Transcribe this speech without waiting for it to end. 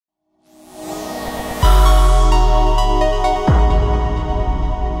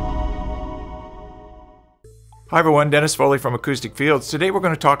Hi everyone, Dennis Foley from Acoustic Fields. Today we're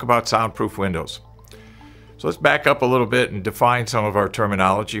going to talk about soundproof windows. So let's back up a little bit and define some of our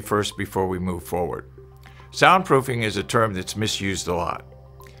terminology first before we move forward. Soundproofing is a term that's misused a lot.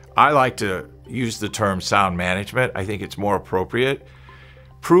 I like to use the term sound management. I think it's more appropriate.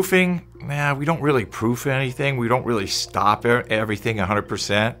 Proofing, we don't really proof anything. We don't really stop everything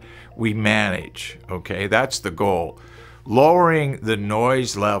 100%. We manage, okay? That's the goal. Lowering the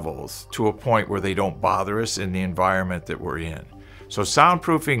noise levels to a point where they don't bother us in the environment that we're in. So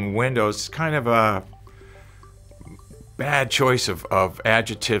soundproofing windows is kind of a bad choice of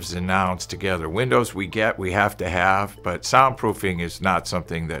adjectives and nouns together. Windows we have to have, but soundproofing is not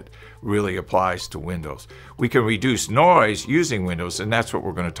something that really applies to windows. We can reduce noise using windows, and that's what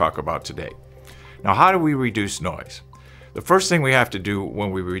we're going to talk about today. Now, how do we reduce noise? The first thing we have to do when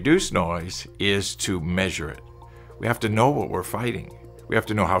we reduce noise is to measure it. We have to know what we're fighting. We have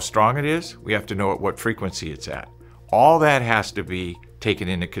to know how strong it is. We have to know at what frequency it's at. All that has to be taken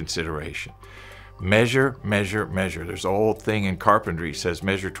into consideration. Measure, measure, measure. There's an old thing in carpentry says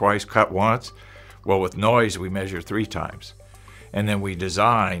measure twice, cut once. Well, with noise, we measure 3 times. And then we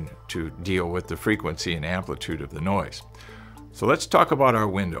design to deal with the frequency and amplitude of the noise. So let's talk about our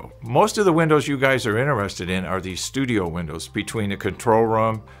window. Most of the windows you guys are interested in are these studio windows between the control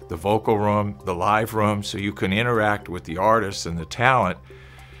room, the vocal room, the live room, so you can interact with the artists and the talent,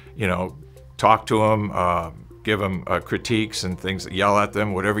 you know, talk to them, give them critiques and things, yell at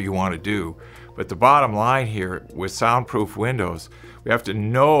them, whatever you want to do. But the bottom line here with soundproof windows, we have to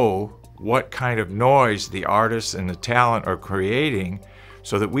know what kind of noise the artists and the talent are creating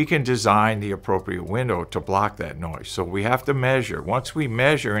so that we can design the appropriate window to block that noise. So we have to measure. Once we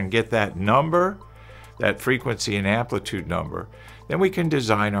measure and get that number, that frequency and amplitude number, then we can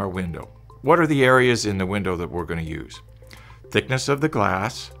design our window. What are the areas in the window that we're going to use? Thickness of the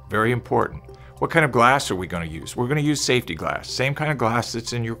glass, very important. What kind of glass are we going to use? We're going to use safety glass, same kind of glass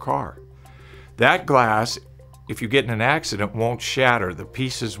that's in your car. That glass, if you get in an accident, won't shatter. The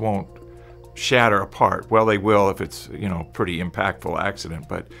pieces won't shatter apart. Well, they will if it's, you know, pretty impactful accident,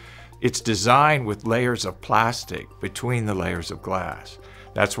 but it's designed with layers of plastic between the layers of glass.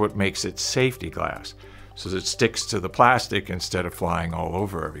 That's what makes it safety glass, so that it sticks to the plastic instead of flying all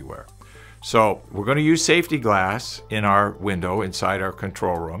over everywhere. So we're going to use safety glass in our window inside our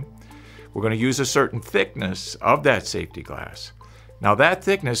control room. We're going to use a certain thickness of that safety glass. Now that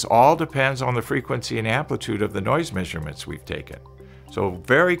thickness all depends on the frequency and amplitude of the noise measurements we've taken. So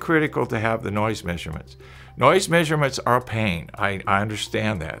very critical to have the noise measurements. Noise measurements are a pain. I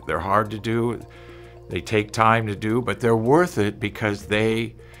understand that. They're hard to do. They take time to do, but they're worth it because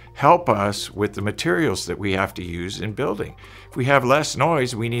they help us with the materials that we have to use in building. If we have less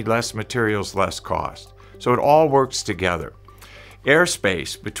noise, we need less materials, less cost. So it all works together.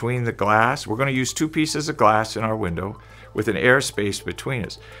 Airspace between the glass. We're going to use 2 pieces of glass in our window with an airspace between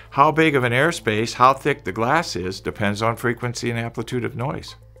us. How big of an airspace, how thick the glass is, depends on frequency and amplitude of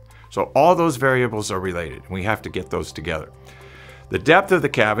noise. So all those variables are related, and we have to get those together. The depth of the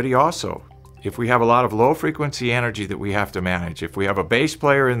cavity also. If we have a lot of low frequency energy that we have to manage, if we have a bass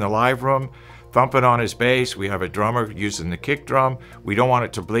player in the live room thumping on his bass, we have a drummer using the kick drum, we don't want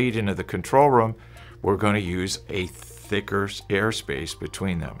it to bleed into the control room, we're going to use a thicker airspace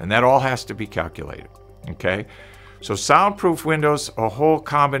between them. And that all has to be calculated, okay? So soundproof windows, a whole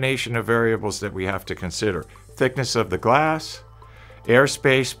combination of variables that we have to consider. Thickness of the glass,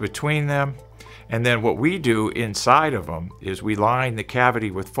 airspace between them, and then what we do inside of them is we line the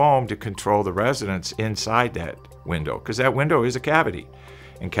cavity with foam to control the resonance inside that window, because that window is a cavity,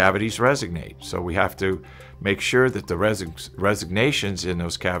 and cavities resonate. So we have to make sure that the resonations in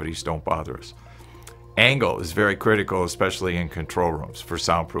those cavities don't bother us. Angle is very critical, especially in control rooms for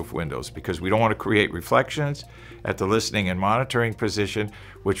soundproof windows, because we don't want to create reflections at the listening and monitoring position,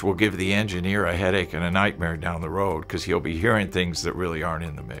 which will give the engineer a headache and a nightmare down the road because he'll be hearing things that really aren't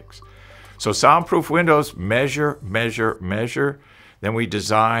in the mix. So soundproof windows, measure, measure, measure. Then we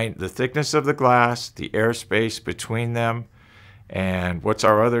design the thickness of the glass, the airspace between them, and what's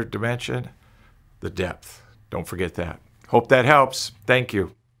our other dimension? The depth. Don't forget that. Hope that helps. Thank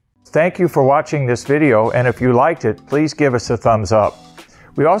you. Thank you for watching this video, and if you liked it, please give us a thumbs up.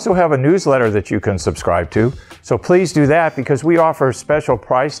 We also have a newsletter that you can subscribe to, so please do that because we offer special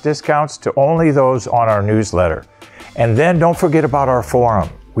price discounts to only those on our newsletter. And then don't forget about our forum.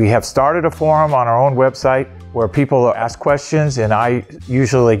 We have started a forum on our own website where people ask questions, and I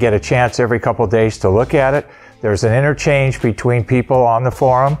usually get a chance every couple of days to look at it. There's an interchange between people on the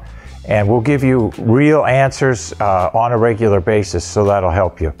forum, and we'll give you real answers on a regular basis, so that'll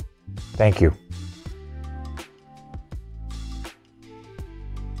help you. Thank you.